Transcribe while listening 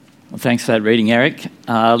Well, thanks for that reading, Eric.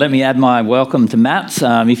 Let me add my welcome to Matt's.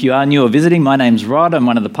 If you are new or visiting, my name's Rod. I'm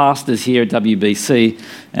one of the pastors here at WBC.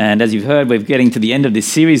 And as you've heard, we're getting to the end of this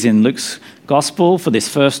series in Luke's Gospel for this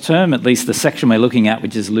first term, at least the section we're looking at,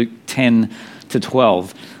 which is Luke 10 to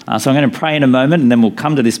 12. So I'm going to pray in a moment, and then we'll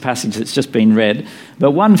come to this passage that's just been read.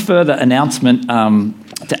 But one further announcement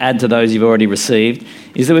to add to those you've already received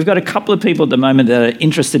is that we've got a couple of people at the moment that are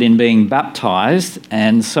interested in being baptised,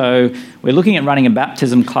 and so we're looking at running a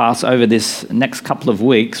baptism class over this next couple of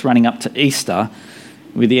weeks, running up to Easter,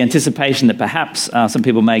 with the anticipation that perhaps some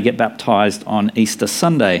people may get baptised on Easter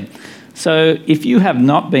Sunday. So if you have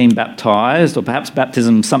not been baptised, or perhaps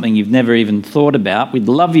baptism is something you've never even thought about, we'd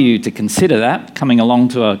love you to consider that, coming along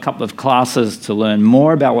to a couple of classes to learn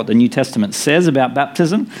more about what the New Testament says about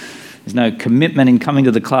baptism. There's no commitment in coming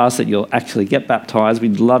to the class that you'll actually get baptised.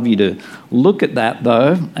 We'd love you to look at that,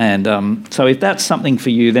 though. And so if that's something for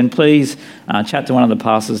you, then please chat to one of the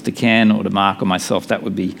pastors, to Ken or to Mark or myself. That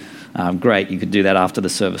would be great. You could do that after the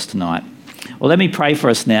service tonight. Well, let me pray for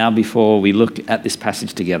us now before we look at this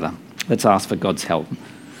passage together. Let's ask for God's help.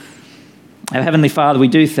 Our Heavenly Father, we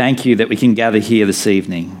do thank you that we can gather here this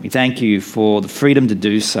evening. We thank you for the freedom to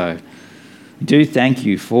do so. We do thank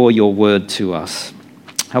you for your word to us.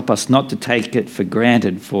 Help us not to take it for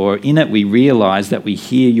granted, for in it we realize that we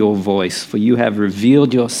hear your voice, for you have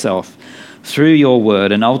revealed yourself through your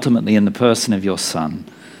word and ultimately in the person of your Son.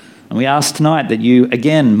 And we ask tonight that you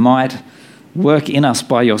again might work in us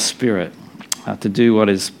by your Spirit to do what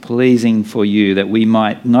is pleasing for you, that we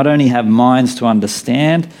might not only have minds to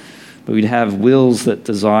understand, but we'd have wills that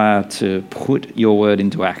desire to put your word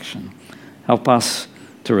into action. Help us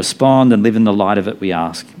to respond and live in the light of it, we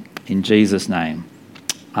ask. In Jesus' name.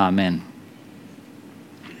 Amen.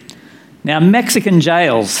 Now, Mexican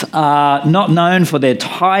jails are not known for their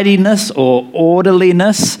tidiness or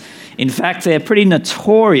orderliness. In fact, they're pretty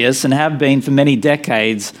notorious, and have been for many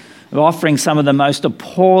decades, of offering some of the most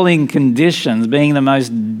appalling conditions, being the most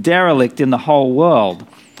derelict in the whole world.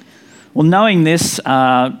 Well, knowing this,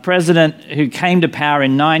 president who came to power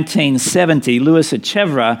in 1970, Luis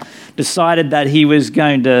Echeverria, decided that he was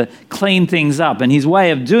going to clean things up. And his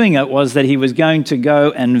way of doing it was that he was going to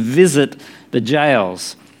go and visit the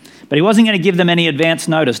jails. But he wasn't going to give them any advance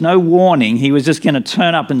notice, no warning. He was just going to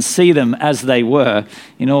turn up and see them as they were,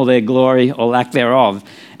 in all their glory or lack thereof.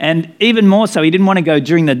 And even more so, he didn't want to go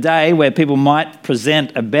during the day where people might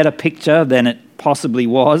present a better picture than it possibly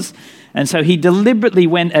was. And so he deliberately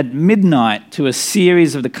went at midnight to a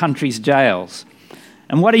series of the country's jails.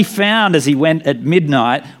 And what he found as he went at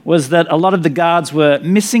midnight was that a lot of the guards were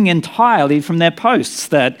missing entirely from their posts,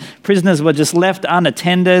 that prisoners were just left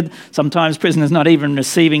unattended, sometimes prisoners not even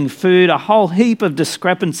receiving food, a whole heap of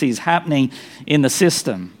discrepancies happening in the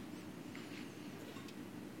system.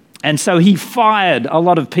 And so he fired a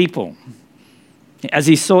lot of people as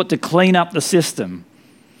he sought to clean up the system.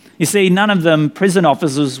 You see, none of them prison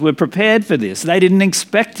officers were prepared for this. They didn't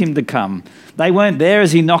expect him to come. They weren't there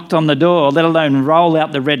as he knocked on the door, let alone roll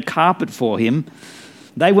out the red carpet for him.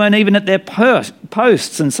 They weren't even at their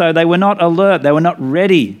posts, and so they were not alert. They were not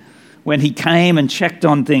ready when he came and checked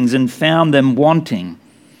on things and found them wanting.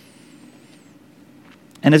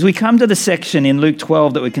 And as we come to the section in Luke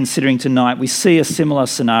 12 that we're considering tonight, we see a similar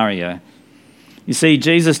scenario. You see,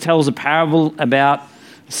 Jesus tells a parable about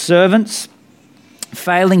servants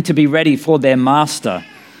failing to be ready for their master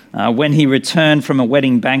when he returned from a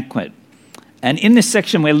wedding banquet. And in this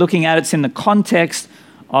section we're looking at, it's in the context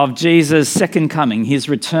of Jesus' second coming, his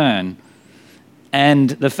return,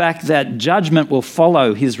 and the fact that judgment will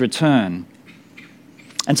follow his return.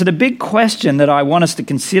 And so the big question that I want us to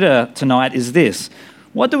consider tonight is this: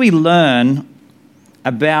 what do we learn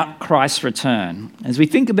about Christ's return? As we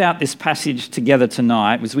think about this passage together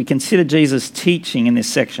tonight, as we consider Jesus' teaching in this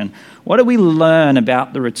section, what do we learn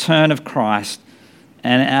about the return of Christ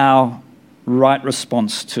and our right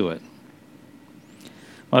response to it?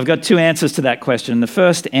 Well, I've got two answers to that question. The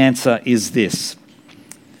first answer is this: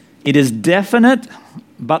 it is definite,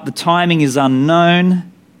 but the timing is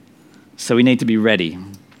unknown, so we need to be ready.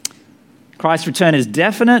 Christ's return is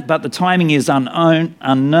definite, but the timing is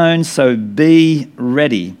unknown, so be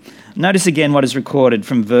ready. Notice again what is recorded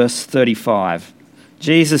from verse 35.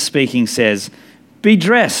 Jesus speaking says, "Be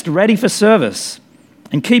dressed, ready for service,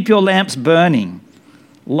 and keep your lamps burning,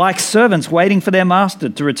 like servants waiting for their master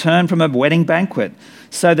to return from a wedding banquet,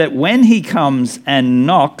 so that when he comes and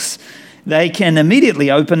knocks, they can immediately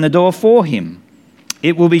open the door for him.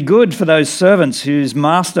 It will be good for those servants whose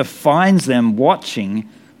master finds them watching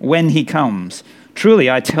when he comes. Truly,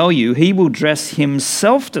 I tell you, he will dress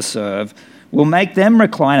himself to serve, will make them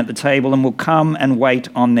recline at the table, and will come and wait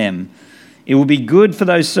on them. It will be good for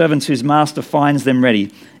those servants whose master finds them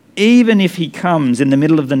ready, even if he comes in the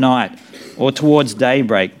middle of the night or towards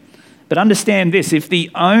daybreak. But understand this, if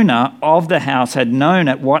the owner of the house had known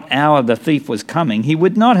at what hour the thief was coming, he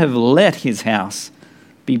would not have let his house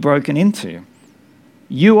be broken into.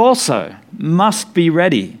 You also must be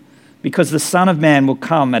ready, because the Son of Man will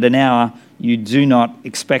come at an hour you do not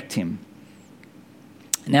expect him.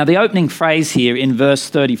 Now, the opening phrase here in verse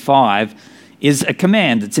 35 is a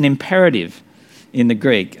command. It's an imperative in the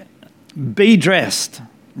Greek. Be dressed,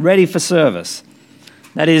 ready for service.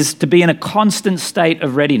 That is, to be in a constant state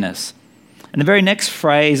of readiness. And the very next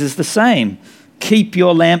phrase is the same. Keep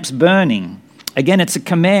your lamps burning. Again, it's a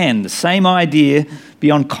command, the same idea.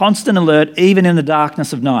 Be on constant alert, even in the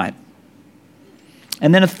darkness of night.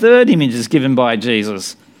 And then a third image is given by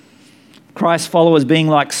Jesus. Christ's followers being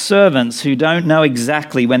like servants who don't know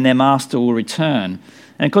exactly when their master will return.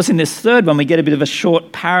 And of course, in this third one, we get a bit of a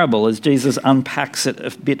short parable as Jesus unpacks it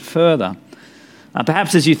a bit further.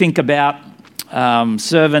 Perhaps as you think about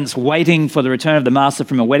servants waiting for the return of the master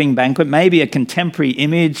from a wedding banquet, maybe a contemporary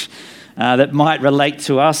image that might relate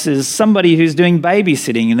to us is somebody who's doing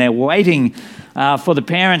babysitting and they're waiting for the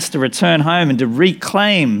parents to return home and to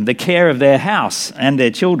reclaim the care of their house and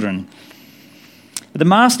their children. The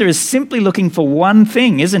master is simply looking for one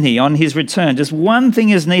thing, isn't he, on his return? Just one thing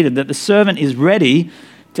is needed, that the servant is ready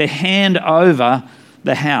to hand over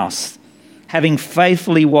the house, having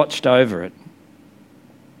faithfully watched over it.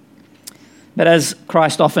 But as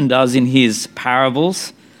Christ often does in his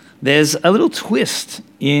parables, there's a little twist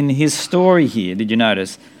in his story here. Did you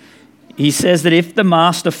notice? He says that if the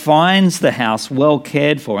master finds the house well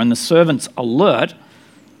cared for and the servant's alert,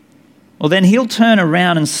 well, then he'll turn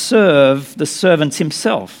around and serve the servants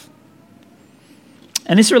himself.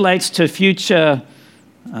 And this relates to future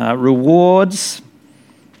rewards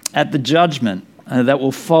at the judgment that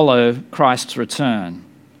will follow Christ's return.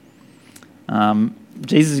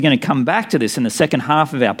 Jesus is going to come back to this in the second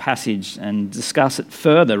half of our passage and discuss it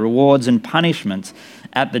further, rewards and punishments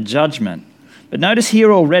at the judgment. But notice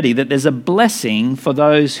here already that there's a blessing for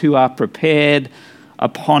those who are prepared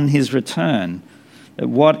upon his return. That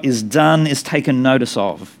what is done is taken notice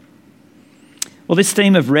of. Well, this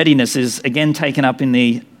theme of readiness is again taken up in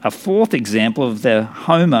a fourth example of the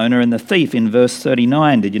homeowner and the thief in verse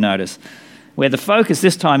 39, did you notice? Where the focus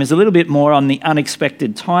this time is a little bit more on the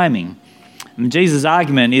unexpected timing. And Jesus'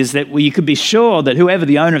 argument is that you could be sure that whoever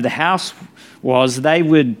the owner of the house was, they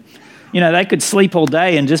could sleep all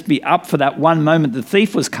day and just be up for that one moment the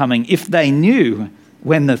thief was coming if they knew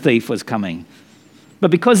when the thief was coming. But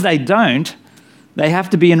because they don't, they have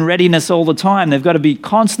to be in readiness all the time. They've got to be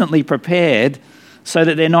constantly prepared so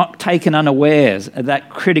that they're not taken unawares at that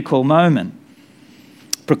critical moment.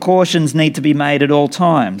 Precautions need to be made at all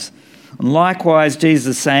times. And likewise,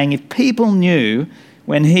 Jesus is saying, if people knew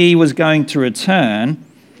when he was going to return,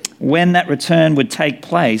 when that return would take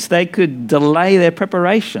place, they could delay their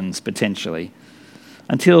preparations potentially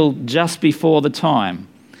until just before the time.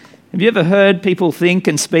 Have you ever heard people think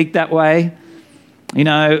and speak that way?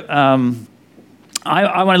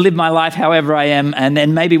 I want to live my life however I am, and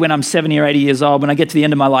then maybe when I'm 70 or 80 years old, when I get to the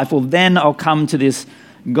end of my life, well, then I'll come to this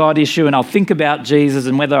God issue and I'll think about Jesus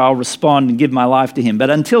and whether I'll respond and give my life to him. But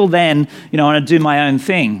until then, I want to do my own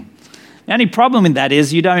thing. The only problem with that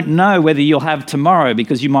is you don't know whether you'll have tomorrow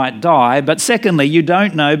because you might die. But secondly, you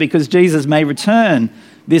don't know because Jesus may return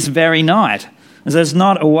this very night. And so there's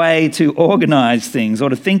not a way to organize things or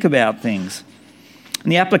to think about things.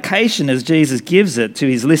 And the application as Jesus gives it to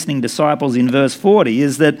his listening disciples in verse 40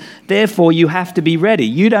 is that therefore you have to be ready.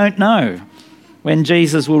 You don't know when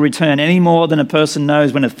Jesus will return any more than a person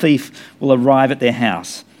knows when a thief will arrive at their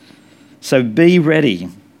house. So be ready.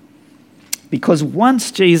 Because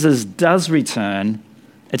once Jesus does return,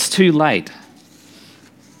 it's too late.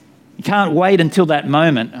 You can't wait until that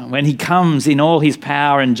moment when he comes in all his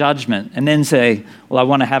power and judgment and then say, well, I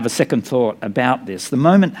want to have a second thought about this. The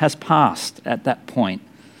moment has passed at that point.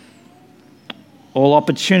 All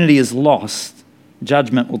opportunity is lost.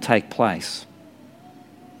 Judgment will take place.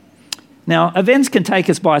 Now, events can take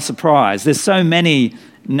us by surprise. There's so many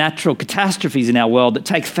natural catastrophes in our world that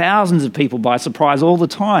take thousands of people by surprise all the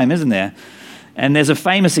time, isn't there? And there's a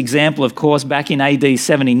famous example, of course, back in AD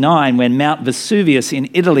 79 when Mount Vesuvius in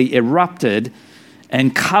Italy erupted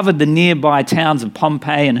and covered the nearby towns of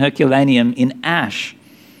Pompeii and Herculaneum in ash.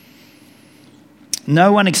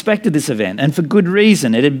 No one expected this event, and for good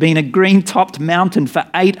reason. It had been a green-topped mountain for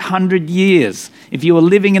 800 years. If you were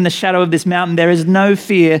living in the shadow of this mountain, there is no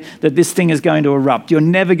fear that this thing is going to erupt. You're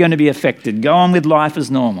never going to be affected. Go on with life as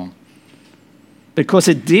normal. Because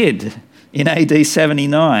it did in AD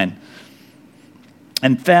 79.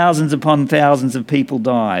 and thousands upon thousands of people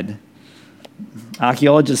died.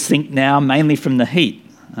 Archaeologists think now mainly from the heat,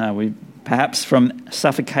 perhaps from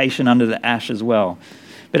suffocation under the ash as well.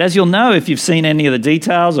 But as you'll know, if you've seen any of the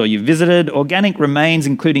details or you've visited, organic remains,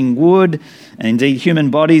 including wood and indeed human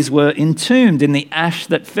bodies, were entombed in the ash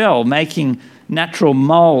that fell, making natural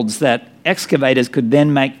moulds that excavators could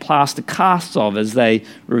then make plaster casts of as they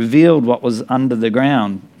revealed what was under the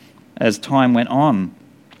ground as time went on.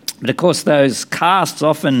 But of course, those casts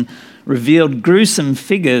often revealed gruesome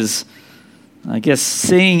figures, I guess,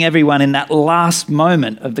 seeing everyone in that last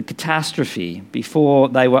moment of the catastrophe before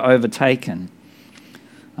they were overtaken.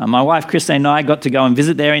 My wife Christine and I got to go and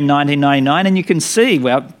visit there in 1999, and you can see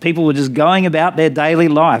where people were just going about their daily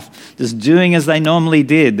life, just doing as they normally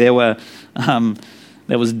did. There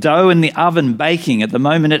was dough in the oven baking at the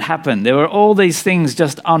moment it happened. There were all these things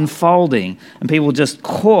just unfolding, and people just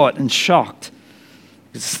caught and shocked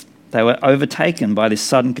because they were overtaken by this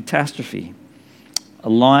sudden catastrophe. A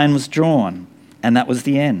line was drawn, and that was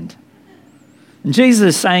the end. And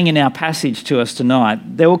Jesus is saying in our passage to us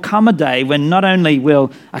tonight, there will come a day when not only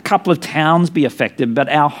will a couple of towns be affected, but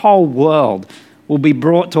our whole world will be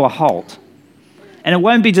brought to a halt. And it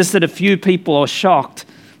won't be just that a few people are shocked,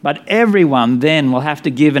 but everyone then will have to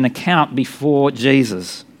give an account before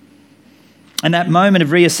Jesus. And that moment of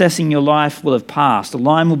reassessing your life will have passed. A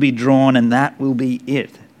line will be drawn, and that will be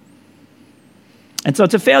it. And so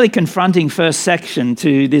it's a fairly confronting first section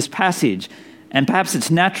to this passage. And perhaps it's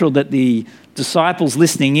natural that the disciples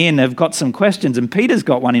listening in have got some questions, and Peter's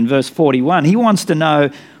got one in verse 41. He wants to know,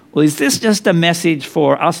 well, is this just a message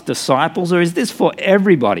for us disciples, or is this for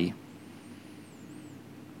everybody?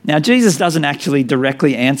 Now, Jesus doesn't actually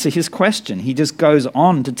directly answer his question. He just goes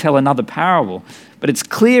on to tell another parable. But it's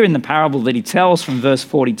clear in the parable that he tells from verse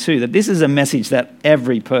 42 that this is a message that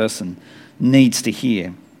every person needs to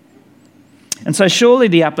hear. And so surely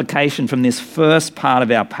the application from this first part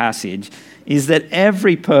of our passage is that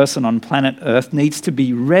every person on planet Earth needs to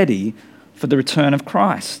be ready for the return of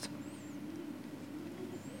Christ.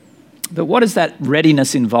 But what does that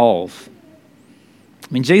readiness involve?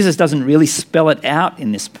 I mean, Jesus doesn't really spell it out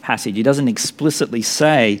in this passage. He doesn't explicitly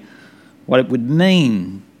say what it would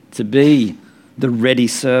mean to be the ready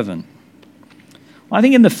servant. Well, I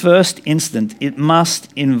think in the first instance, it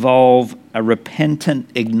must involve a repentant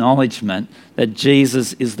acknowledgement that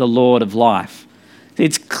Jesus is the Lord of life.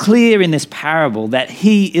 It's clear in this parable that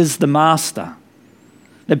he is the master,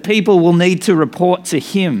 that people will need to report to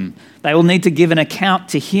him. They will need to give an account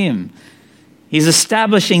to him. He's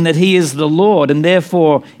establishing that he is the Lord, and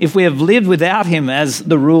therefore, if we have lived without him as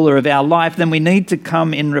the ruler of our life, then we need to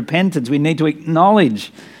come in repentance. We need to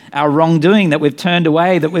acknowledge our wrongdoing, that we've turned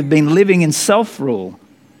away, that we've been living in self-rule.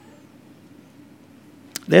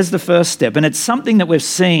 There's the first step, and it's something that we've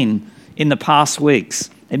seen in the past weeks.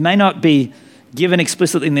 It may not be given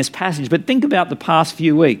explicitly in this passage, but think about the past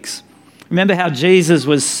few weeks. Remember how Jesus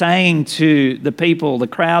was saying to the people, the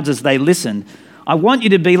crowds as they listened, I want you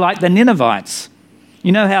to be like the Ninevites.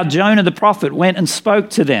 You know how Jonah the prophet went and spoke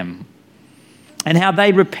to them and how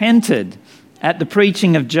they repented at the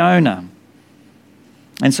preaching of Jonah.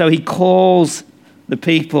 And so he calls the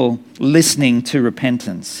people listening to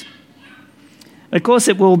repentance. Of course,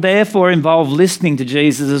 it will therefore involve listening to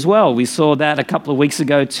Jesus as well. We saw that a couple of weeks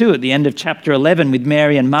ago too, at the end of chapter 11 with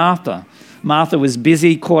Mary and Martha. Martha was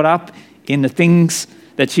busy, caught up in the things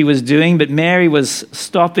that she was doing, but Mary was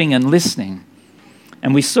stopping and listening.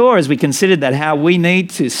 And we saw as we considered that how we need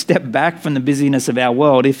to step back from the busyness of our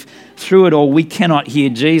world. If through it all we cannot hear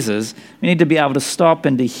Jesus, we need to be able to stop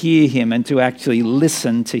and to hear him and to actually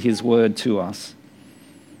listen to his word to us.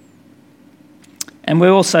 And we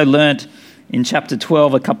also learnt in chapter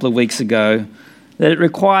 12 a couple of weeks ago that it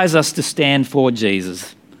requires us to stand for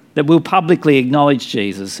Jesus, that we'll publicly acknowledge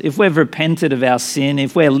Jesus. If we've repented of our sin,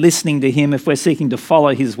 if we're listening to him, if we're seeking to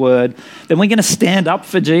follow his word, then we're going to stand up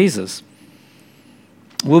for Jesus.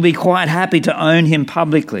 We'll be quite happy to own him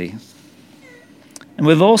publicly. And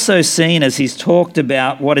we've also seen as he's talked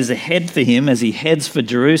about what is ahead for him as he heads for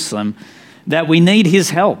Jerusalem, that we need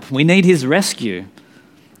his help. We need his rescue.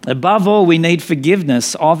 Above all, we need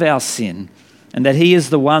forgiveness of our sin, and that he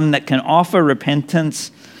is the one that can offer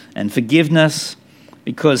repentance and forgiveness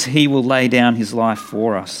because he will lay down his life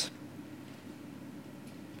for us.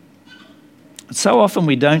 So often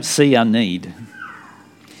we don't see our need.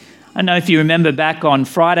 I don't know if you remember back on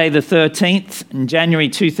Friday the 13th in January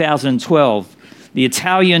 2012, the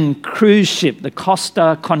Italian cruise ship, the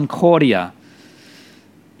Costa Concordia.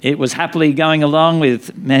 It was happily going along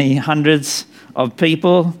with many hundreds of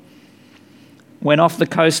people. Went off the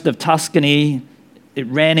coast of Tuscany. It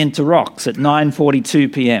ran into rocks at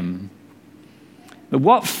 9:42 p.m. But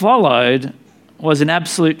what followed was an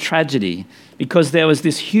absolute tragedy, because there was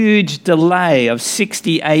this huge delay of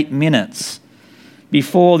 68 minutes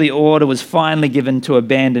before the order was finally given to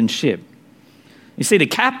abandon ship. You see, the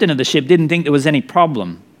captain of the ship didn't think there was any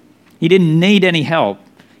problem. He didn't need any help.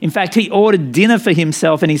 In fact, he ordered dinner for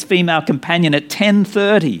himself and his female companion at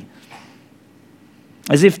 10:30,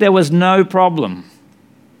 as if there was no problem.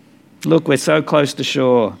 Look, we're so close to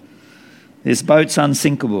shore. This boat's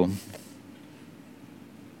unsinkable.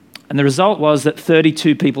 And the result was that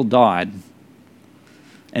 32 people died.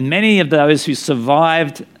 And many of those who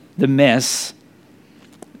survived the mess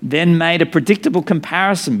then made a predictable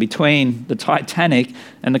comparison between the Titanic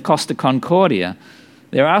and the Costa Concordia.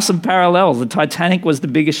 There are some parallels. The Titanic was the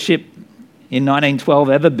biggest ship in 1912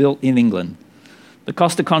 ever built in England. The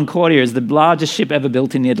Costa Concordia is the largest ship ever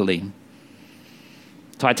built in Italy.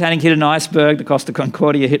 Titanic hit an iceberg, the Costa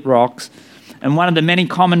Concordia hit rocks. And one of the many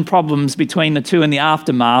common problems between the two in the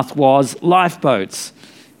aftermath was lifeboats.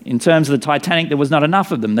 In terms of the Titanic, there was not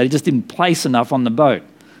enough of them. They just didn't place enough on the boat.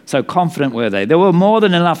 So confident were they. There were more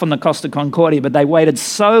than enough on the Costa Concordia, but they waited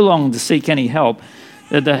so long to seek any help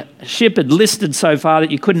that the ship had listed so far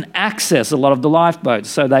that you couldn't access a lot of the lifeboats,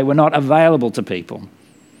 so they were not available to people.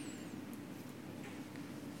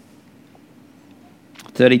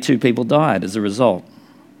 32 people died as a result.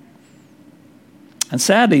 And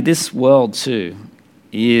sadly, this world too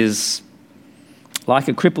is like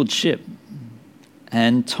a crippled ship,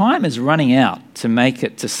 and time is running out to make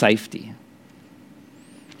it to safety.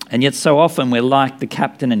 And yet so often we're like the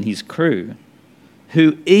captain and his crew,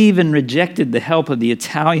 who even rejected the help of the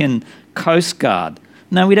Italian Coast Guard.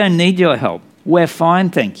 No, we don't need your help. We're fine,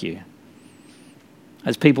 thank you.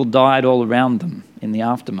 As people died all around them in the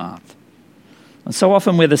aftermath. And so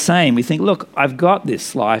often we're the same. We think, look, I've got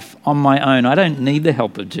this life on my own. I don't need the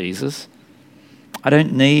help of Jesus. I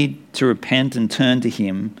don't need to repent and turn to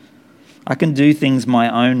him. I can do things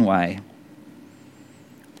my own way.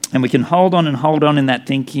 And we can hold on in that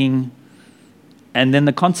thinking, and then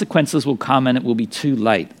the consequences will come and it will be too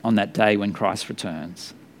late on that day when Christ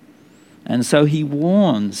returns. And so he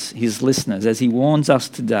warns his listeners, as he warns us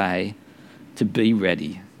today, to be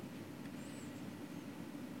ready.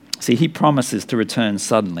 See, he promises to return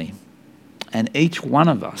suddenly, and each one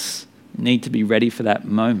of us need to be ready for that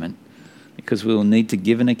moment, because we will need to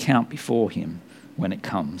give an account before him when it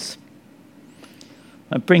comes.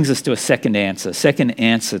 That brings us to a second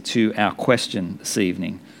answer to our question this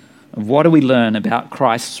evening of what do we learn about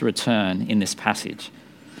Christ's return in this passage.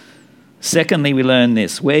 Secondly, we learn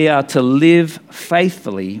this: we are to live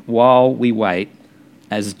faithfully while we wait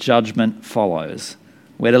as judgment follows.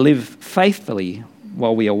 We're to live faithfully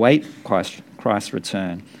while we await Christ's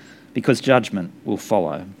return, because judgment will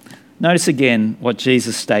follow. Notice again what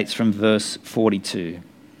Jesus states from verse 42.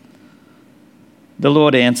 The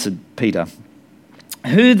Lord answered Peter,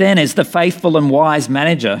 "Who then is the faithful and wise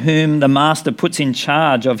manager whom the master puts in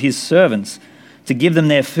charge of his servants to give them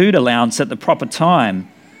their food allowance at the proper time?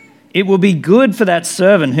 It will be good for that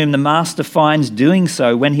servant whom the master finds doing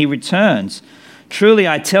so when he returns. Truly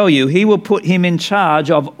I tell you, he will put him in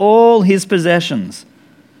charge of all his possessions.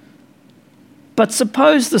 But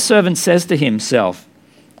suppose the servant says to himself,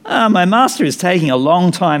 my master is taking a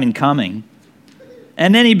long time in coming.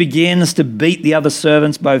 And then he begins to beat the other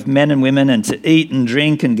servants, both men and women, and to eat and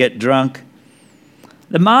drink and get drunk.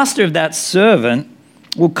 The master of that servant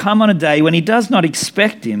will come on a day when he does not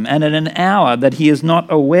expect him, and at an hour that he is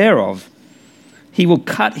not aware of. He will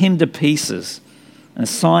cut him to pieces and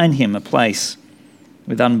assign him a place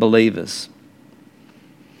with unbelievers."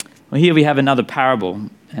 Well, here we have another parable,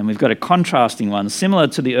 and we've got a contrasting one, similar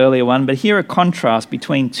to the earlier one, but here a contrast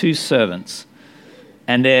between two servants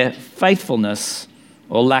and their faithfulness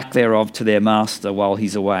or lack thereof to their master while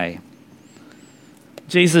he's away.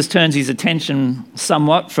 Jesus turns his attention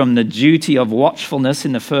somewhat from the duty of watchfulness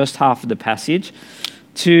in the first half of the passage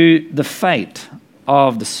to the fate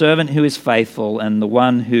of the servant who is faithful and the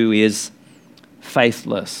one who is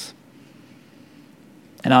faithless,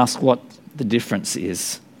 and asks what the difference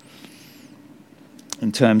is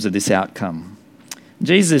in terms of this outcome.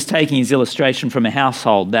 Jesus is taking his illustration from a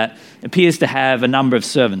household that appears to have a number of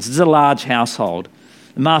servants. It's a large household.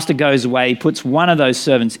 The master goes away, he puts one of those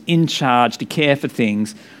servants in charge to care for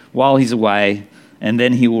things while he's away, and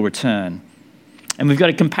then he will return. And we've got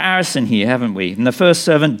a comparison here, haven't we? And the first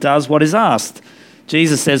servant does what is asked.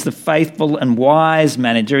 Jesus says the faithful and wise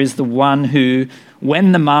manager is the one who,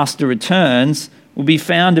 when the master returns, will be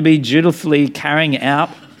found to be dutifully carrying out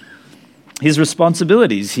his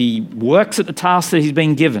responsibilities. He works at the task that he's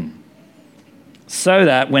been given, so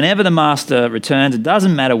that whenever the master returns, it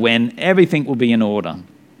doesn't matter when, everything will be in order.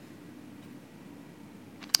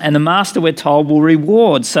 And the master, we're told, will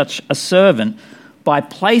reward such a servant by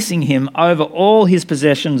placing him over all his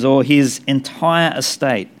possessions or his entire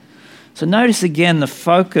estate. So notice again the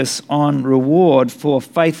focus on reward for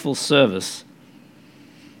faithful service.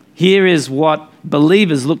 Here is what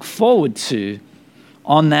believers look forward to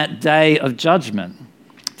on that day of judgment.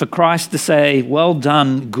 For Christ to say, "Well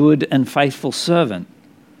done, good and faithful servant,"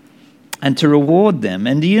 and to reward them.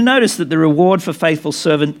 And do you notice that the reward for faithful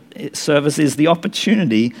service is the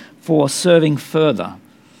opportunity for serving further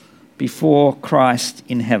before Christ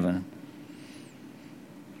in heaven?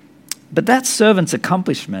 But that servant's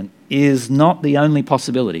accomplishment is not the only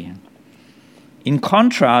possibility. In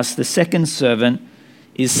contrast, the second servant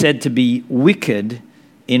is said to be wicked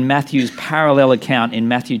in Matthew's parallel account in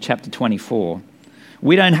Matthew chapter 24.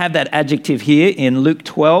 We don't have that adjective here in Luke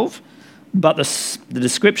 12, but the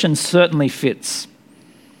description certainly fits.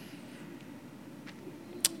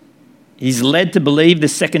 He's led to believe, the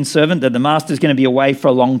second servant, that the master is going to be away for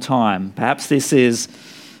a long time. Perhaps this is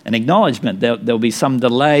an acknowledgement that there'll be some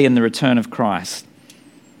delay in the return of Christ.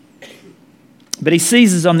 But he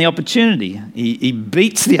seizes on the opportunity. He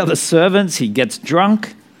beats the other servants, he gets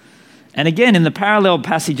drunk. And again, in the parallel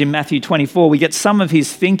passage in Matthew 24, we get some of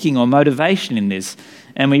his thinking or motivation in this.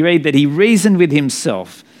 And we read that he reasoned with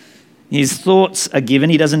himself. His thoughts are given.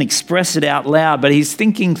 He doesn't express it out loud, but he's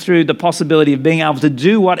thinking through the possibility of being able to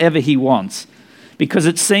do whatever he wants, because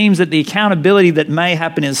it seems that the accountability that may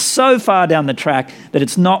happen is so far down the track that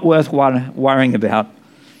it's not worth worrying about.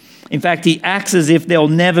 In fact, he acts as if there'll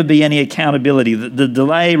never be any accountability. The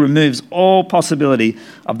delay removes all possibility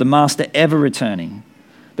of the master ever returning.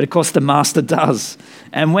 But of course, the master does.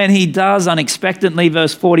 And when he does, unexpectedly,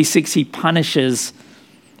 verse 46, he punishes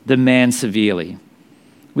the man severely.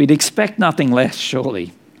 We'd expect nothing less,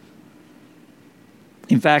 surely.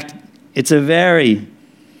 In fact, it's a very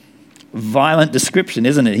violent description,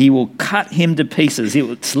 isn't it? He will cut him to pieces.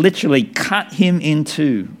 It's literally cut him in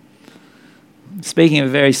two. Speaking of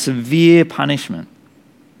a very severe punishment.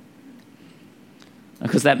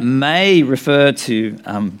 Because that may refer to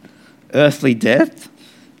earthly death.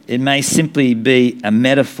 It may simply be a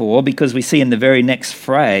metaphor, because we see in the very next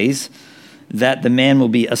phrase that the man will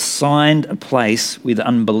be assigned a place with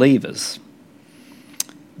unbelievers.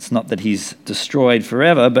 It's not that he's destroyed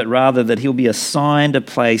forever, but rather that he'll be assigned a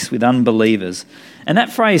place with unbelievers. And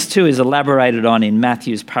that phrase too is elaborated on in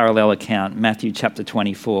Matthew's parallel account, Matthew chapter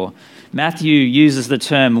 24. Matthew uses the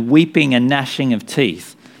term weeping and gnashing of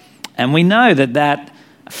teeth. And we know that that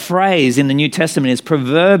phrase in the New Testament is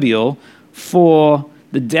proverbial for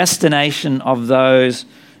the destination of those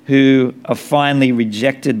who are finally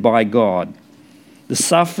rejected by God, the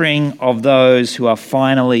suffering of those who are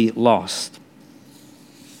finally lost.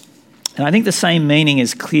 And I think the same meaning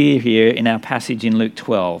is clear here in our passage in Luke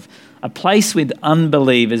 12. A place with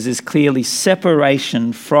unbelievers is clearly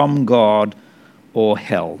separation from God or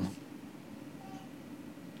hell.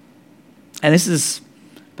 And this is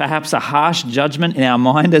perhaps a harsh judgment in our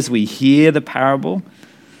mind as we hear the parable.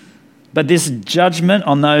 But this judgment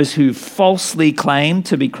on those who falsely claim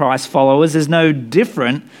to be Christ's followers is no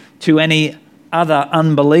different to any other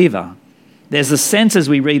unbeliever. There's a sense as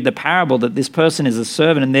we read the parable that this person is a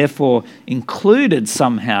servant and therefore included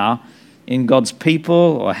somehow in God's people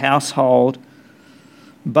or household.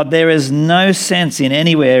 But there is no sense in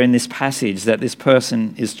anywhere in this passage that this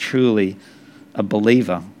person is truly a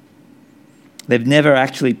believer. They've never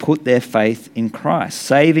actually put their faith in Christ.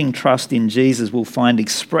 Saving trust in Jesus will find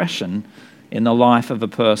expression in the life of a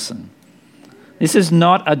person. This is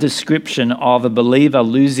not a description of a believer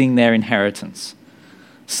losing their inheritance,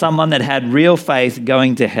 someone that had real faith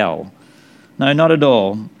going to hell. No, not at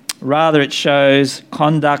all. Rather, it shows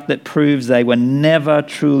conduct that proves they were never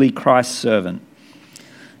truly Christ's servant.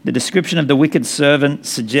 The description of the wicked servant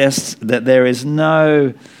suggests that there is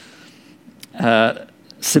no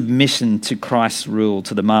submission to Christ's rule,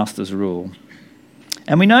 to the master's rule.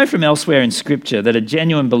 And we know from elsewhere in Scripture that a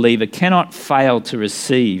genuine believer cannot fail to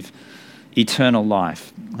receive eternal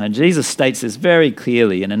life. Now, Jesus states this very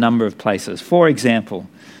clearly in a number of places. For example,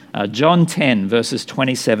 John 10, verses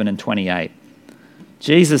 27 and 28.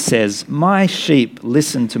 Jesus says, "My sheep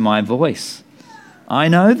listen to my voice. I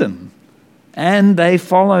know them, and they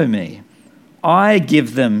follow me. I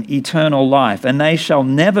give them eternal life, and they shall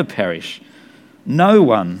never perish. No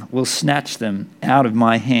one will snatch them out of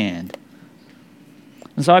my hand."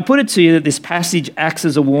 And so I put it to you that this passage acts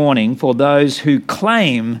as a warning for those who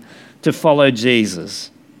claim to follow Jesus.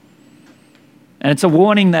 And it's a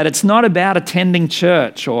warning that it's not about attending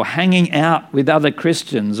church or hanging out with other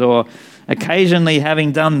Christians or occasionally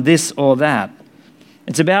having done this or that.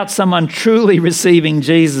 It's about someone truly receiving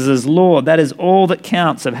Jesus as Lord. That is all that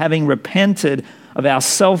counts, of having repented of our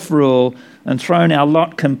self-rule and thrown our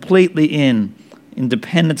lot completely in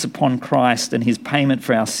dependence upon Christ and his payment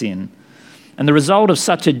for our sin. And the result of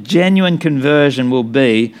such a genuine conversion will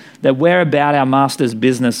be that we're about our Master's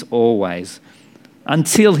business always,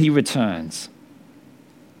 until he returns.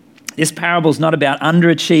 This parable is not about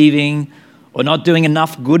underachieving or not doing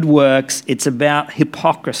enough good works. It's about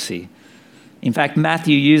hypocrisy. In fact,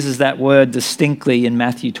 Matthew uses that word distinctly in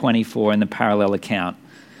Matthew 24 in the parallel account.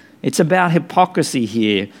 It's about hypocrisy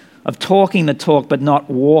here, of talking the talk but not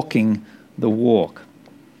walking the walk.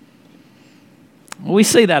 We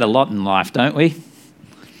see that a lot in life, don't we?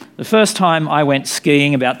 The first time I went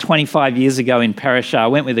skiing about 25 years ago in Perisher, I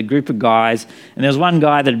went with a group of guys, and there was one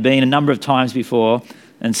guy that had been a number of times before,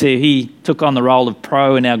 and so he took on the role of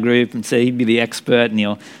pro in our group, and so he'd be the expert, and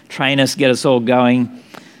he'll train us, get us all going.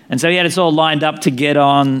 And so he had us all lined up to get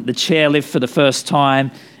on the chairlift for the first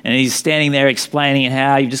time, and he's standing there explaining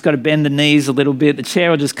how you've just got to bend the knees a little bit. The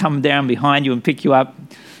chair will just come down behind you and pick you up,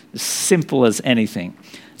 as simple as anything.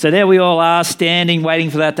 So there we all are, standing, waiting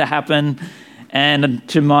for that to happen. And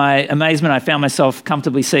to my amazement, I found myself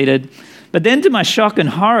comfortably seated. But then to my shock and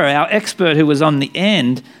horror, our expert who was on the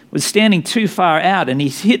end was standing too far out, and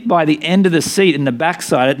he's hit by the end of the seat in the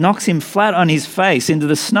backside. It knocks him flat on his face into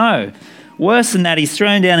the snow. Worse than that, he's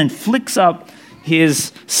thrown down and flicks up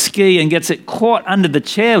his ski and gets it caught under the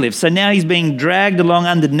chairlift. So now he's being dragged along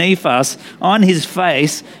underneath us on his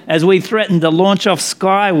face as we threaten to launch off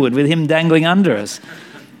skyward with him dangling under us.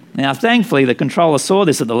 Now, thankfully, the controller saw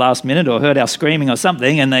this at the last minute or heard our screaming or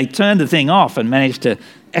something, and they turned the thing off and managed to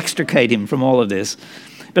extricate him from all of this.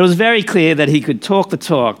 But it was very clear that he could talk the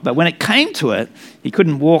talk, but when it came to it, he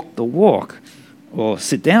couldn't walk the walk or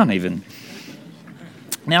sit down even.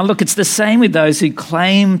 Now, look, it's the same with those who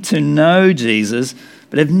claim to know Jesus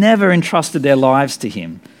but have never entrusted their lives to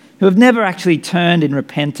him, who have never actually turned in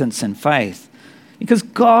repentance and faith, because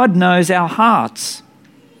God knows our hearts.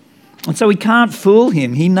 And so we can't fool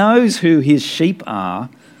him. He knows who his sheep are.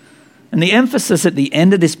 And the emphasis at the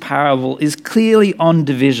end of this parable is clearly on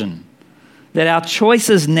division, that our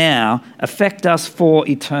choices now affect us for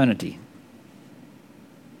eternity.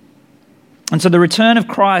 And so the return of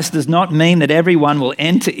Christ does not mean that everyone will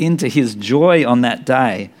enter into his joy on that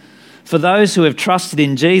day. For those who have trusted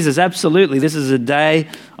in Jesus, absolutely, this is a day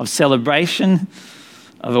of celebration,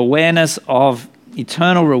 of awareness of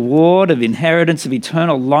eternal reward, of inheritance, of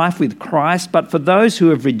eternal life with Christ. But for those who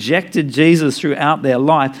have rejected Jesus throughout their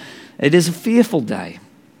life, it is a fearful day.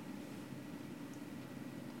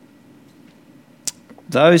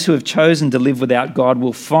 Those who have chosen to live without God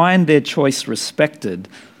will find their choice respected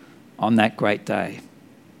on that great day.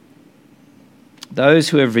 Those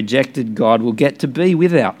who have rejected God will get to be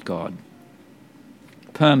without God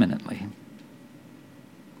permanently.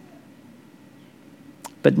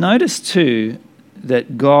 But notice too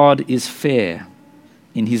that God is fair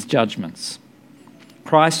in his judgments.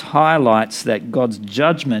 Christ highlights that God's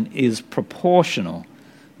judgment is proportional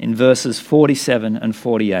in verses 47 and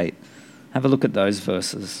 48. Have a look at those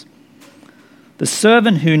verses. The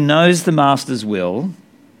servant who knows the master's will,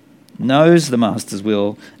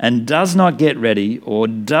 and does not get ready or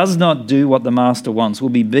does not do what the master wants will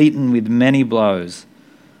be beaten with many blows.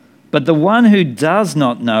 But the one who does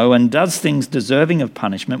not know and does things deserving of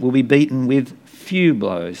punishment will be beaten with few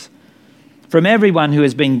blows. From everyone who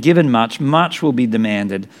has been given much, much will be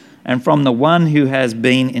demanded, and from the one who has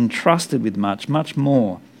been entrusted with much, much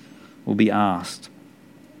more will be asked.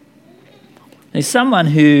 There's someone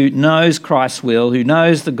who knows Christ's will, who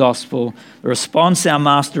knows the gospel, the response our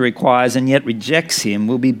master requires, and yet rejects him,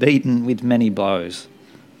 will be beaten with many blows.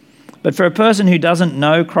 But for a person who doesn't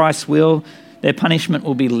know Christ's will, their punishment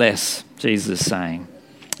will be less, Jesus is saying.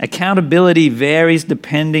 Accountability varies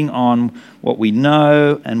depending on what we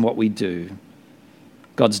know and what we do.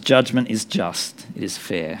 God's judgment is just, it is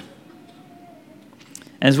fair.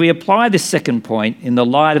 As we apply this second point in the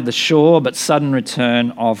light of the sure but sudden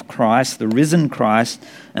return of Christ, the risen Christ,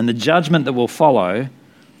 and the judgment that will follow,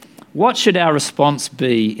 what should our response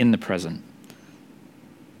be in the present?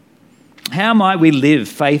 How might we live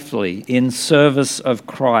faithfully in service of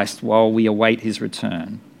Christ while we await his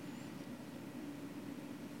return?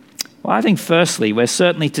 Well, I think firstly, we're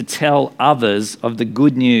certainly to tell others of the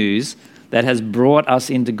good news that has brought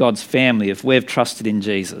us into God's family if we've trusted in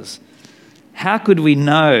Jesus. How could we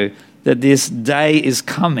know that this day is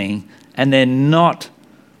coming and then not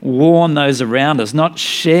warn those around us, not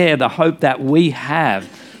share the hope that we have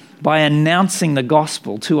by announcing the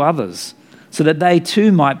gospel to others so that they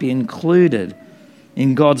too might be included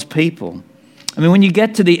in God's people? I mean, when you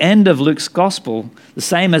get to the end of Luke's gospel, the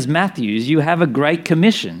same as Matthew's, you have a great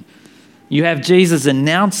commission. You have Jesus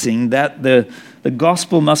announcing that the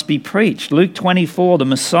gospel must be preached. Luke 24, the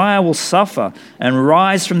Messiah will suffer and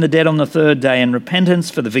rise from the dead on the third day, and repentance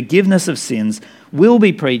for the forgiveness of sins will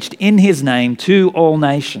be preached in his name to all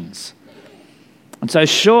nations. And so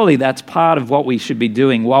surely that's part of what we should be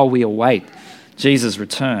doing while we await Jesus'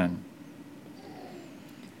 return.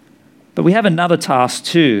 But we have another task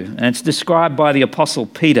too, and it's described by the Apostle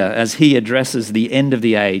Peter as he addresses the end of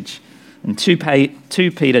the age. In 2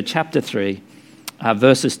 Peter chapter 3,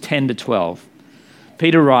 verses 10 to 12.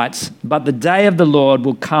 Peter writes, "But the day of the Lord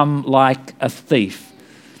will come like a thief."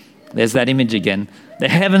 There's that image again. "The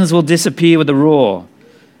heavens will disappear with a roar.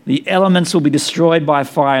 The elements will be destroyed by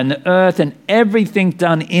fire, and the earth and everything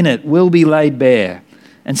done in it will be laid bare.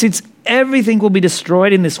 And since everything will be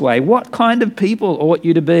destroyed in this way, what kind of people ought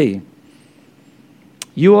you to be?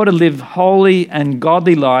 You ought to live holy and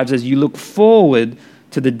godly lives as you look forward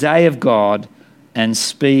to the day of God and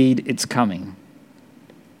speed its coming."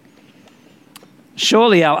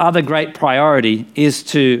 Surely our other great priority is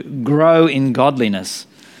to grow in godliness.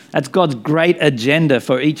 That's God's great agenda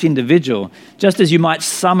for each individual. Just as you might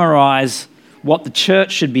summarize what the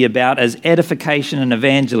church should be about as edification and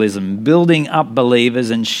evangelism, building up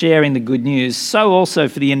believers and sharing the good news, so also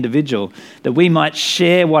for the individual, that we might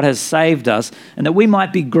share what has saved us and that we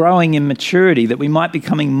might be growing in maturity, that we might be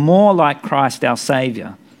becoming more like Christ our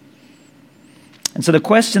Saviour. And so the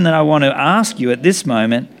question that I want to ask you at this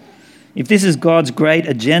moment, if this is God's great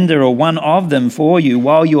agenda or one of them for you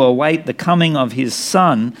while you await the coming of his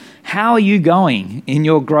Son, how are you going in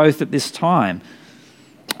your growth at this time?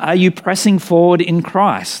 Are you pressing forward in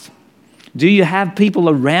Christ? Do you have people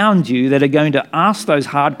around you that are going to ask those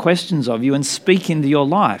hard questions of you and speak into your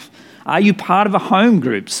life? Are you part of a home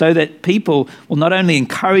group so that people will not only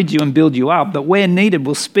encourage you and build you up, but where needed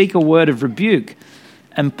will speak a word of rebuke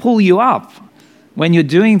and pull you up when you're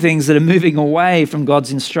doing things that are moving away from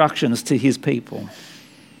God's instructions to his people?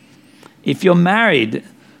 If you're married,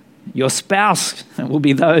 your spouse will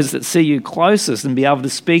be those that see you closest and be able to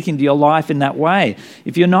speak into your life in that way.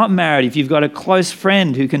 If you're not married, if you've got a close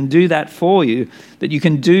friend who can do that for you, that you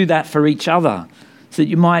can do that for each other, so that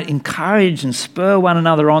you might encourage and spur one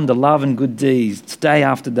another on to love and good deeds day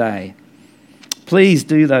after day. Please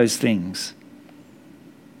do those things.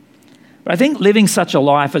 But I think living such a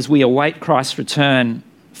life as we await Christ's return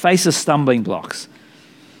faces stumbling blocks.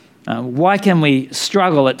 Why can we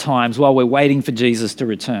struggle at times while we're waiting for Jesus to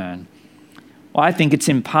return? Well, I think it's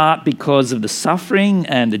in part because of the suffering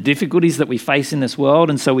and the difficulties that we face in this world,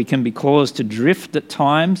 and so we can be caused to drift at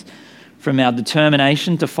times from our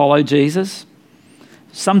determination to follow Jesus.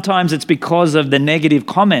 Sometimes it's because of the negative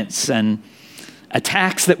comments and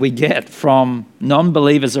attacks that we get from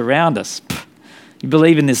non-believers around us. You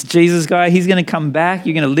believe in this Jesus guy, he's going to come back,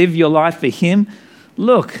 you're going to live your life for him.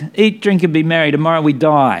 Look, eat, drink, and be merry. Tomorrow we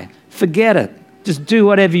die. Forget it. Just do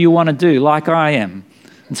whatever you want to do, like I am.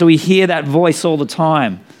 And so we hear that voice all the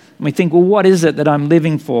time. And we think, well, what is it that I'm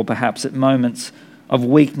living for, perhaps at moments of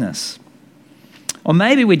weakness? Or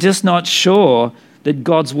maybe we're just not sure that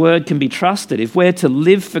God's word can be trusted. If we're to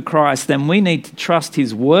live for Christ, then we need to trust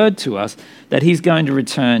his word to us that he's going to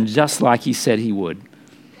return just like he said he would.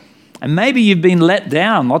 And maybe you've been let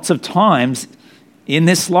down lots of times in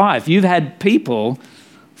this life. You've had people,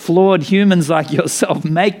 flawed humans like yourself,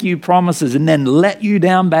 make you promises and then let you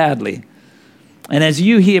down badly. And as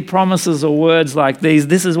you hear promises or words like these,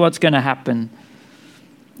 this is what's going to happen,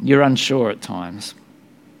 you're unsure at times.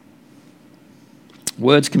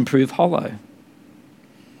 Words can prove hollow.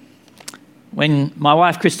 When my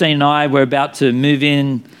wife Christine and I were about to move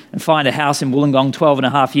in and find a house in Wollongong 12 and a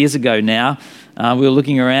half years ago now, we were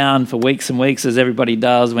looking around for weeks and weeks, as everybody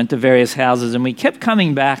does, went to various houses, and we kept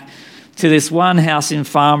coming back to this one house in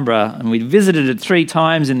Farnborough, and we visited it 3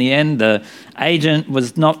 times in the end. The agent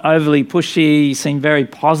was not overly pushy, seemed very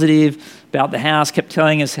positive about the house, kept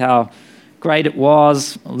telling us how great it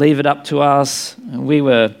was, leave it up to us. And we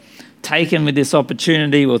were taken with this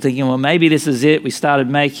opportunity. We were thinking, well, maybe this is it. We started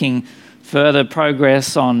making further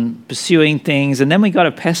progress on pursuing things, and then we got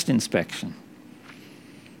a pest inspection.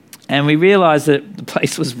 And we realised that the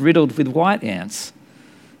place was riddled with white ants.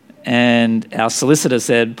 And our solicitor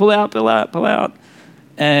said, pull out, pull out, pull out.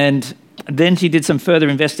 And then she did some further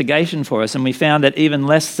investigation for us, and we found that even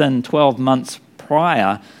less than 12 months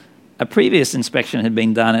prior, a previous inspection had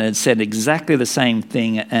been done and it said exactly the same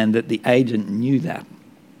thing, and that the agent knew that.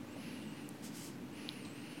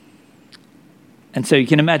 And so you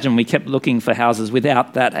can imagine we kept looking for houses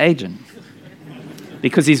without that agent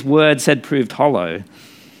because his words had proved hollow,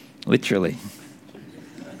 literally.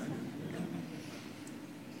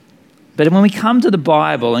 But when we come to the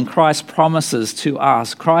Bible and Christ promises to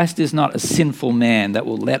us, Christ is not a sinful man that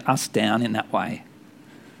will let us down in that way.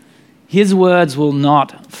 His words will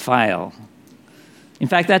not fail. In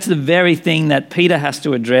fact, that's the very thing that Peter has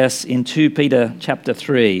to address in 2 Peter chapter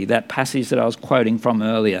 3, that passage that I was quoting from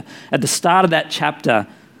earlier. At the start of that chapter,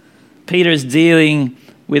 Peter is dealing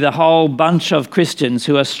with a whole bunch of Christians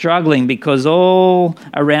who are struggling because all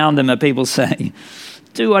around them are people saying,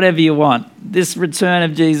 do whatever you want. This return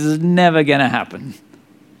of Jesus is never going to happen.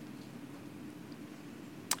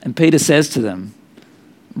 And Peter says to them,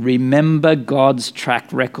 remember God's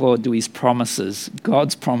track record to his promises.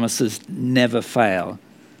 God's promises never fail.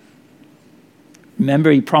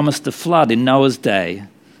 Remember, he promised a flood in Noah's day.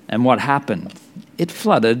 And what happened? It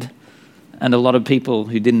flooded, and a lot of people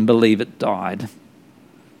who didn't believe it died.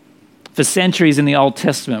 For centuries in the Old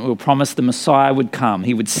Testament, we were promised the Messiah would come.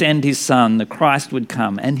 He would send his son, the Christ would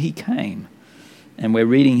come, and he came. And we're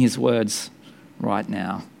reading his words right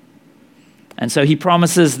now. And so he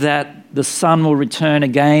promises that the Son will return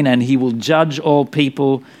again and he will judge all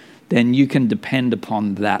people. Then you can depend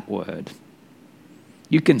upon that word.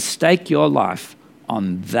 You can stake your life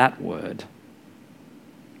on that word.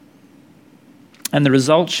 And the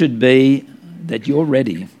result should be that you're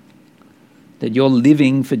ready, that you're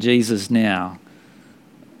living for Jesus now,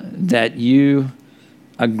 that you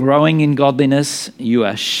are growing in godliness, you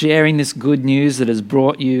are sharing this good news that has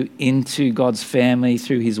brought you into God's family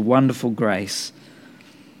through his wonderful grace,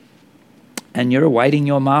 and you're awaiting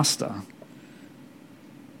your Master,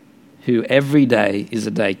 who every day is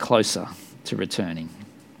a day closer to returning.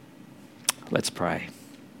 Let's pray.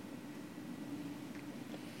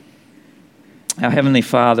 Our Heavenly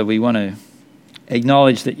Father, we want to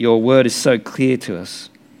acknowledge that your word is so clear to us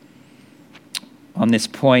on this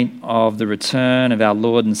point of the return of our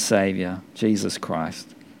Lord and Saviour, Jesus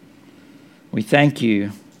Christ. We thank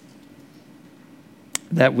you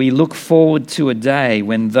that we look forward to a day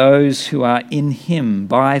when those who are in him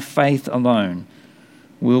by faith alone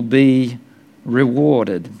will be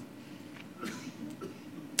rewarded,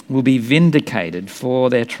 will be vindicated for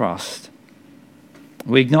their trust.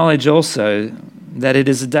 We acknowledge also that it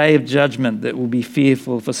is a day of judgment that will be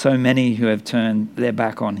fearful for so many who have turned their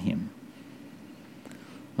back on him.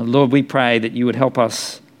 Lord, we pray that you would help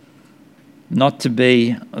us not to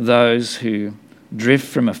be those who drift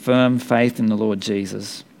from a firm faith in the Lord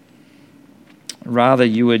Jesus. Rather,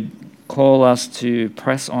 you would call us to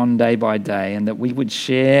press on day by day, and that we would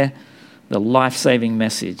share the life-saving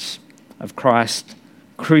message of Christ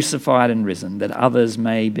crucified and risen, that others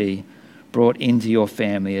may be brought into your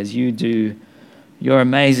family as you do your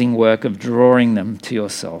amazing work of drawing them to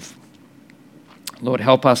yourself. Lord,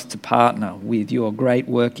 help us to partner with your great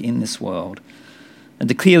work in this world and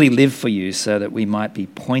to clearly live for you so that we might be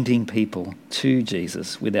pointing people to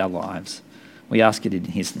Jesus with our lives. We ask it in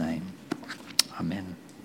his name. Amen.